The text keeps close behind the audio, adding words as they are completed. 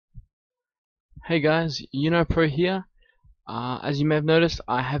Hey guys, UnoPro here. As you may have noticed,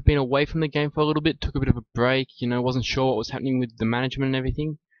 I have been away from the game for a little bit, took a bit of a break, wasn't sure what was happening with the management and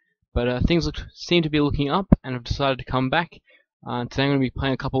everything. But things seem to be looking up, and I've decided to come back. Today I'm going to be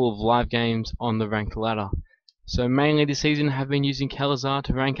playing a couple of live games on the ranked ladder. So mainly this season I have been using Kal-Azaar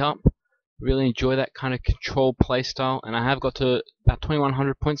to rank up. Really enjoy that kind of control playstyle, and I have got to about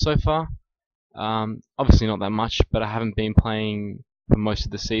 2100 points so far. Obviously not that much, but I haven't been playing for most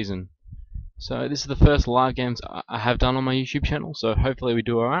of the season. So this is the first live games I have done on my YouTube channel, so hopefully we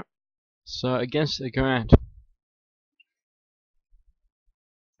do alright. So against the Garant,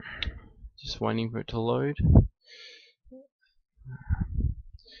 just waiting for it to load.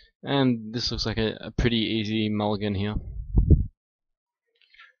 And this looks like a pretty easy mulligan here.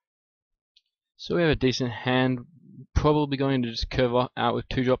 So we have a decent hand, probably going to just curve out with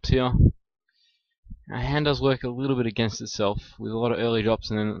 2 drops here. Our hand does work a little bit against itself, with a lot of early drops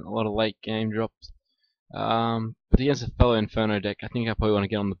and then a lot of late game drops. But against a fellow Inferno deck, I think I probably want to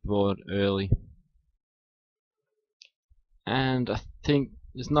get on the board early. And I think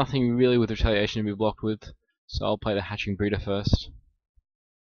there's nothing really with retaliation to be blocked with, so I'll play the hatching breeder first.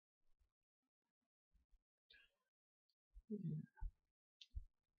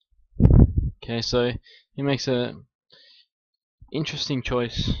 Okay, so he makes a interesting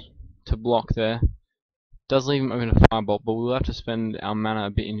choice to block there. Does leave him open to firebolt, but we'll have to spend our mana a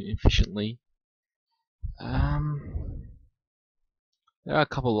bit inefficiently. There are a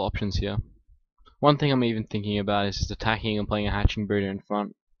couple of options here. One thing I'm even thinking about is just attacking and playing a hatching breeder in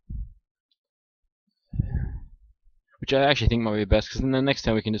front, which I actually think might be best, because then the next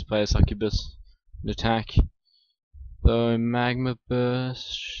turn we can just play a succubus and attack. So magma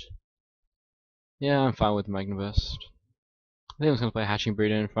burst. Yeah, I'm fine with magma burst. I think I'm just gonna play hatching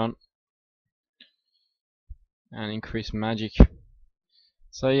breeder in front and increase magic.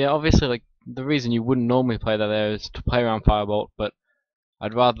 So yeah, obviously, like, the reason you wouldn't normally play that there is to play around firebolt, but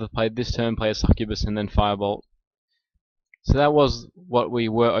I'd rather play this turn, play a succubus, and then firebolt. So that was what we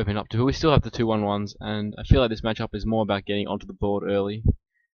were open up to, but we still have the 2/1/1s, and I feel like this matchup is more about getting onto the board early,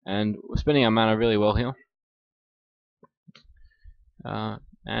 and we're spending our mana really well here.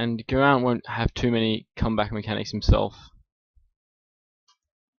 And Garant won't have too many comeback mechanics himself.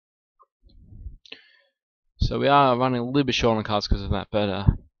 So we are running a little bit short on cards because of that, but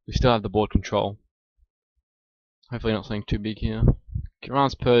we still have the board control. Hopefully not something too big here.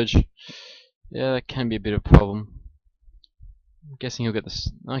 Garant's Purge, yeah, that can be a bit of a problem. I'm guessing he'll get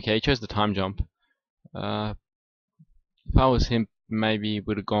this. Okay, he chose the time jump. If I was him, maybe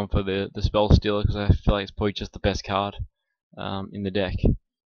would have gone for the spell stealer, because I feel like it's probably just the best card in the deck.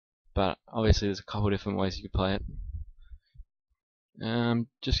 But obviously there's a couple of different ways you could play it.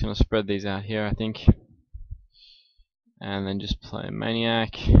 Just gonna spread these out here, I think, and then just play a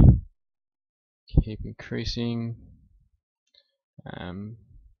maniac. Keep increasing. Doesn't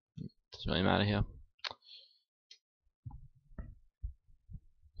really matter here.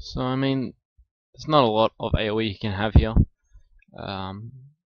 So I mean, there's not a lot of AoE you can have here.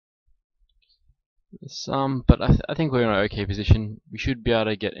 Some, but I think we're in an okay position. We should be able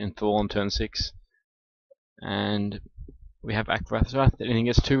to get Enthrall on turn 6, and we have Akvrathrath. If anything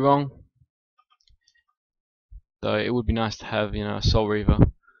gets too wrong, though, it would be nice to have, a Soul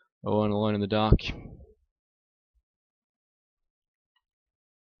Reaver or an Alone in the Dark.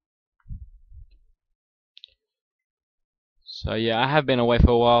 So yeah, I have been away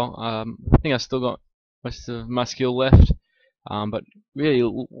for a while. I think I've still got most of my skill left, but really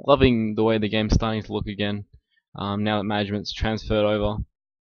loving the way the game's starting to look again. Now that management's transferred over,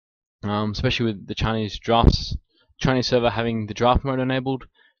 especially with the Chinese server having the draft mode enabled,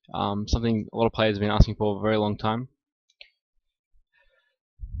 something a lot of players have been asking for a very long time.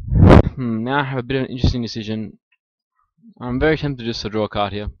 Now I have a bit of an interesting decision. I'm very tempted just to draw a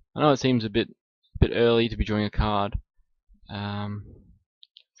card here. I know it seems a bit early to be drawing a card.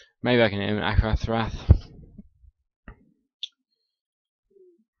 Maybe I can aim an Akvrathrath.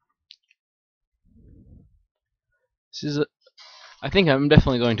 I think I'm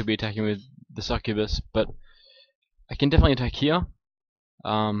definitely going to be attacking with the succubus, but I can definitely attack here.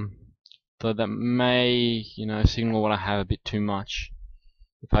 Though that may, signal what I have a bit too much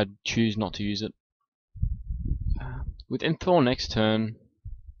if I choose not to use it. With Enthrall next turn,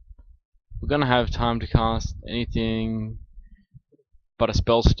 we're gonna have time to cast anything but a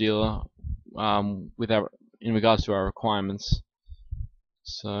spell stealer in regards to our requirements.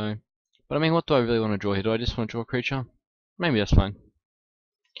 So, but I mean, what do I really want to draw here? Do I just want to draw a creature? Maybe that's fine.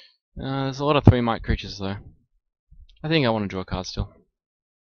 There's a lot of 3-might creatures though. I think I want to draw a card still.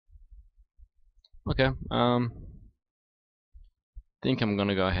 Okay. think I'm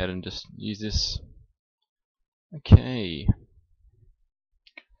gonna go ahead and just use this. Okay.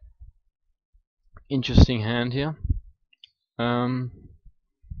 Interesting hand here. So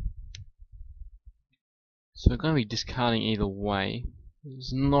we're going to be discarding either way.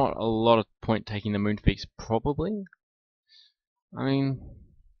 There's not a lot of point taking the Moon Phoenix, probably. I mean,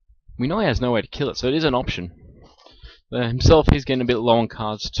 we know he has no way to kill it, so it is an option. But himself, he's getting a bit low on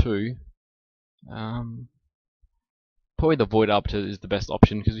cards too. Probably the Void Arbiter is the best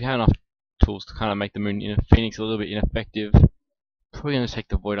option because we have enough tools to kind of make the Moon Phoenix a little bit ineffective. Probably going to take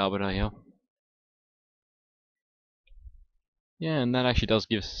the Void Arbiter here. Yeah, and that actually does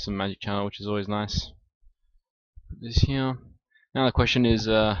give us some magic channel, which is always nice. Put this here. Now the question is,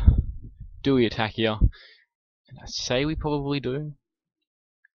 do we attack here? And I say we probably do.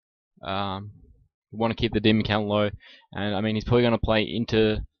 We want to keep the demon count low, and I mean he's probably going to play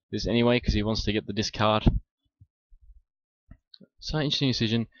into this anyway because he wants to get the discard. So interesting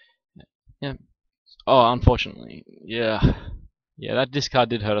decision. Yeah. Oh, unfortunately, yeah, that discard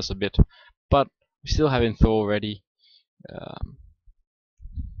did hurt us a bit, but we still have Enthrall ready.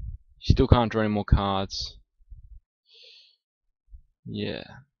 Still can't draw any more cards. Yeah,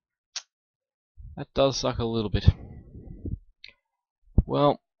 that does suck a little bit.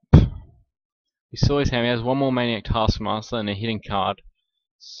 Well, we saw his hand. He has one more Maniac Taskmaster and a hidden card.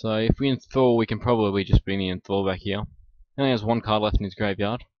 So if we enthrall, we can probably just bring the enthrall back here. He only has one card left in his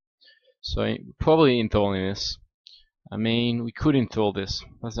graveyard. So probably enthralling this. I mean, we could enthrall this.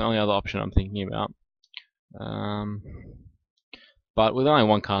 That's the only other option I'm thinking about. But with only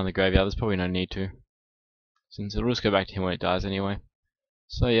one card in the graveyard, there's probably no need to, since it'll just go back to him when it dies anyway.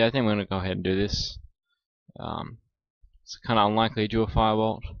 So yeah, I think we're going to go ahead and do this. It's kind of unlikely to do a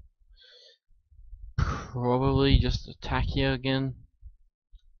Firebolt. Probably just attack here again.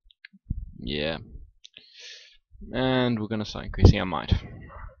 Yeah. And we're going to start increasing our might.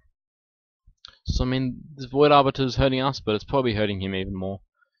 So I mean, this Void Arbiter is hurting us, but it's probably hurting him even more.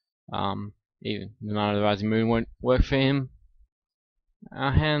 Even the Night of the Rising Moon won't work for him.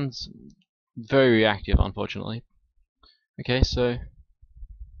 Our hand's very reactive, unfortunately. Okay, so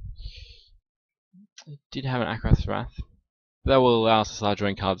it did have an Akrath's Wrath. That will allow us to start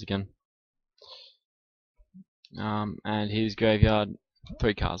drawing cards again. And his graveyard,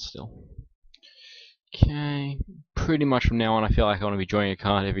 3 cards still. Okay, pretty much from now on I feel like I want to be drawing a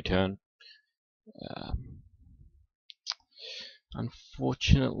card every turn.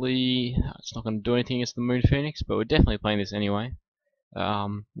 Unfortunately, it's not going to do anything against the Moon Phoenix, but we're definitely playing this anyway.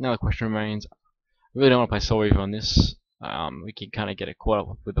 Now the question remains, I really don't want to play Soul Reaver on this. We can kind of get it caught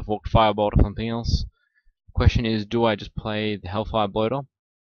up with the Forked Firebolt or something else. The question is, do I just play the Hellfire Bloater?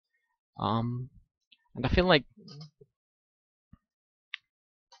 And I feel like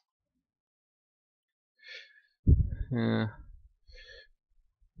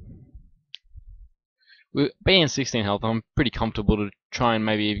being 16 health, I'm pretty comfortable to try and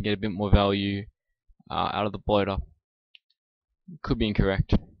maybe even get a bit more value out of the bloater. Could be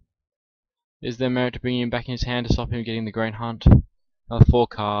incorrect. Is there merit to bringing him back in his hand to stop him getting the Great Hunt? 4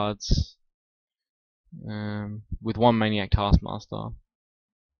 cards with 1 Maniac Taskmaster.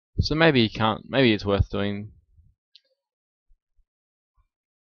 So maybe he can't. Maybe it's worth doing.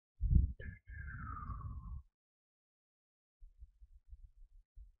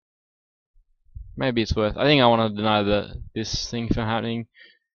 Maybe it's worth. I think I want to deny this thing from happening.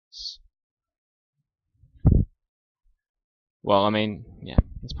 Well, I mean, yeah,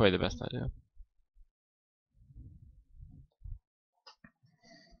 that's probably the best idea.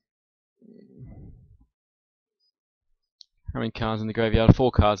 How many cards in the graveyard?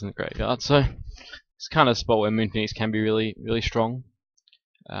 4 cards in the graveyard. So it's kind of a spot where Moon Phoenix can be really, really strong.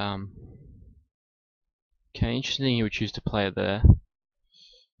 Okay, interesting. He would choose to play it there.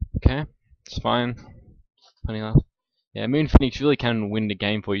 Okay, it's fine. Plenty left. Yeah, Moon Phoenix really can win the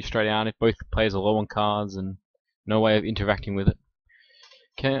game for you straight out if both players are low on cards and no way of interacting with it.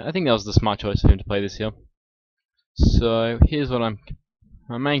 Okay, I think that was the smart choice for him to play this here. So here's what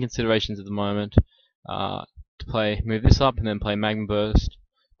my main considerations at the moment. To move this up and then play Magma Burst,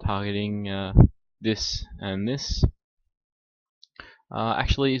 targeting this and this.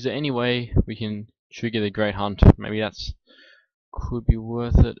 Actually, is there any way we can trigger the Great Hunt? Maybe that's could be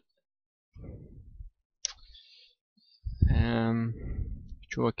worth it.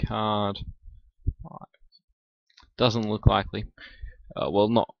 Draw a card. Doesn't look likely. Well,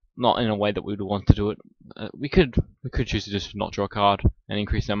 not in a way that we would want to do it. We could choose to just not draw a card and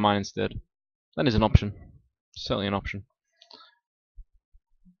increase our mine instead. That is an option. Certainly an option.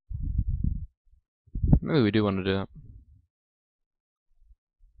 Maybe we do want to do that.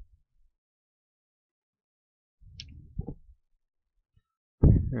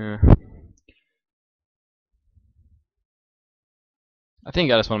 Yeah. I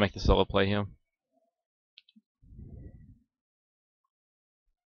think I just want to make the solo play here.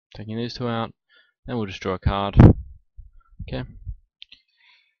 Taking these two out, then we'll just draw a card. Okay.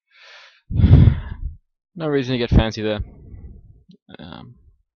 No reason to get fancy there. Um,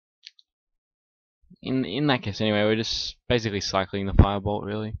 in that case anyway, we're just basically cycling the Firebolt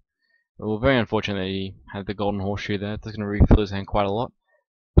really. Well, very unfortunate that he had the golden horseshoe there. That's going to refill his hand quite a lot.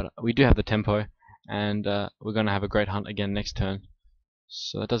 But we do have the tempo, and we're going to have a great hunt again next turn.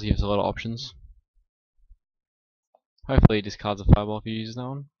 So that does give us a lot of options. Hopefully he discards a Fireball if he uses that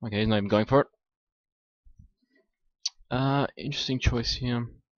one. Okay, he's not even going for it. Interesting choice here.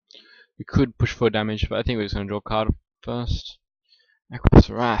 We could push for damage, but I think we're just going to draw a card first. Aqua's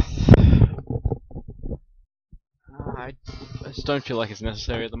Wrath. I just don't feel like it's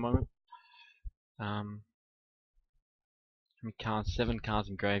necessary at the moment. How many cards? 7 cards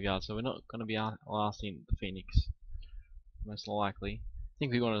in graveyard, so we're not going to be lasting the Phoenix, most likely. I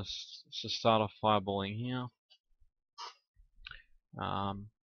think we want to start off fireballing here.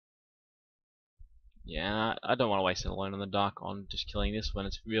 Yeah, I don't want to waste it Alone in the Dark on just killing this when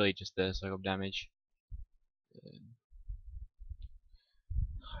it's really just there to soak up damage. I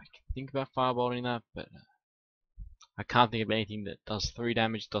can think about fireballing that, but I can't think of anything that does 3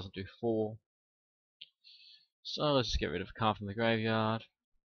 damage, doesn't do 4. So let's just get rid of a card from the graveyard.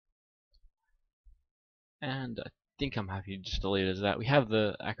 And I think I'm happy to just delete it as that. We have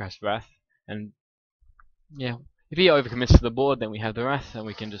the Akras Wrath, and yeah, if he overcommits to the board, then we have the Wrath, and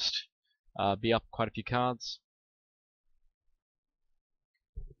we can just be up quite a few cards.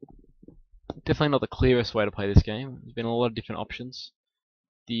 Definitely not the clearest way to play this game. There's been a lot of different options.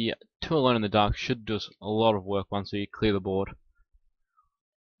 The 2 Alone in the Dark should do us a lot of work once we clear the board.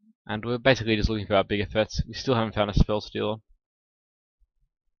 And we're basically just looking for our bigger threats. We still haven't found a Spell Stealer.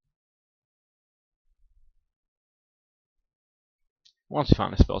 Once we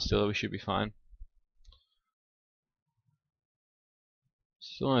find a Spell Stealer, we should be fine.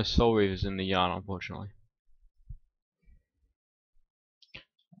 Still no Soul Reavers in the yard, unfortunately.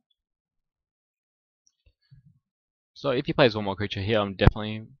 So if he plays one more creature here, I'm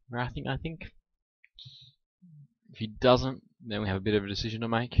definitely wrathing, I think. If he doesn't, then we have a bit of a decision to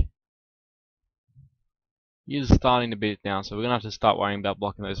make. He is starting to beat it down, so we're going to have to start worrying about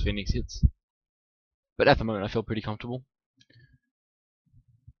blocking those Phoenix hits. But at the moment, I feel pretty comfortable.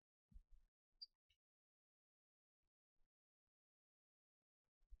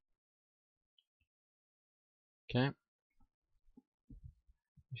 Okay.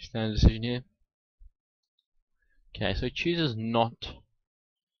 Standard decision here. Okay, so he chooses not to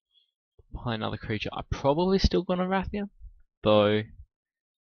play another creature. I'm probably still going to wrath here, though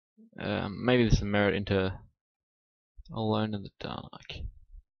maybe there's some merit into Alone in the Dark.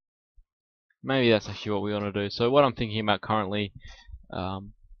 Maybe that's actually what we want to do. So what I'm thinking about currently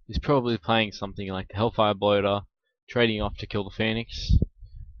is probably playing something like the Hellfire Bloater, trading off to kill the Phoenix,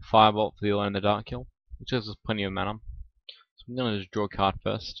 Firebolt for the Alone in the Dark kill, which gives us plenty of mana. So I'm going to just draw a card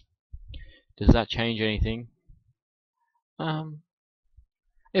first. Does that change anything?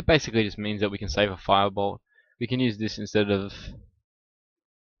 It basically just means that we can save a Firebolt. We can use this instead of...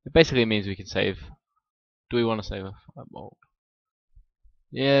 It basically means we can save... Do we want to save a Firebolt?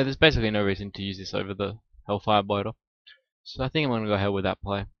 Yeah, there's basically no reason to use this over the Hellfire Bloater. So I think I'm going to go ahead with that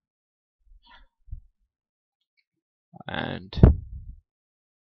play. And...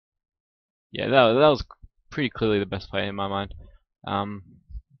 yeah, that was pretty clearly the best play in my mind.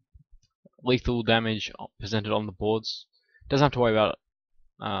 Lethal damage presented on the boards. Doesn't have to worry about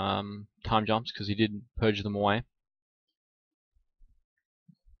time jumps because he did purge them away.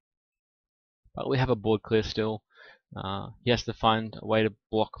 But we have a board clear still. He has to find a way to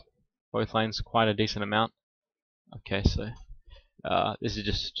block both lanes quite a decent amount. Okay, so this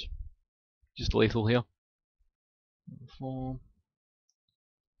is just lethal here. 4.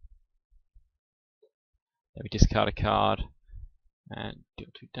 Then we discard a card and deal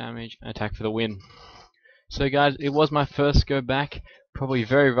 2 damage and attack for the win. So guys, it was my first go back, probably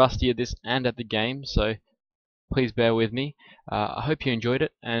very rusty at this and at the game, so please bear with me. I hope you enjoyed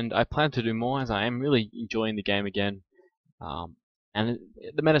it, and I plan to do more as I am really enjoying the game again. And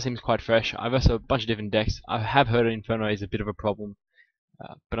the meta seems quite fresh. I verse a bunch of different decks. I have heard Inferno is a bit of a problem,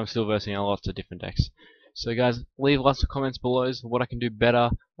 but I'm still versing a lots of different decks. So guys, leave lots of comments below what I can do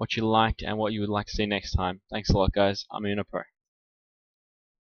better, what you liked, and what you would like to see next time. Thanks a lot guys, I'm UnoPro.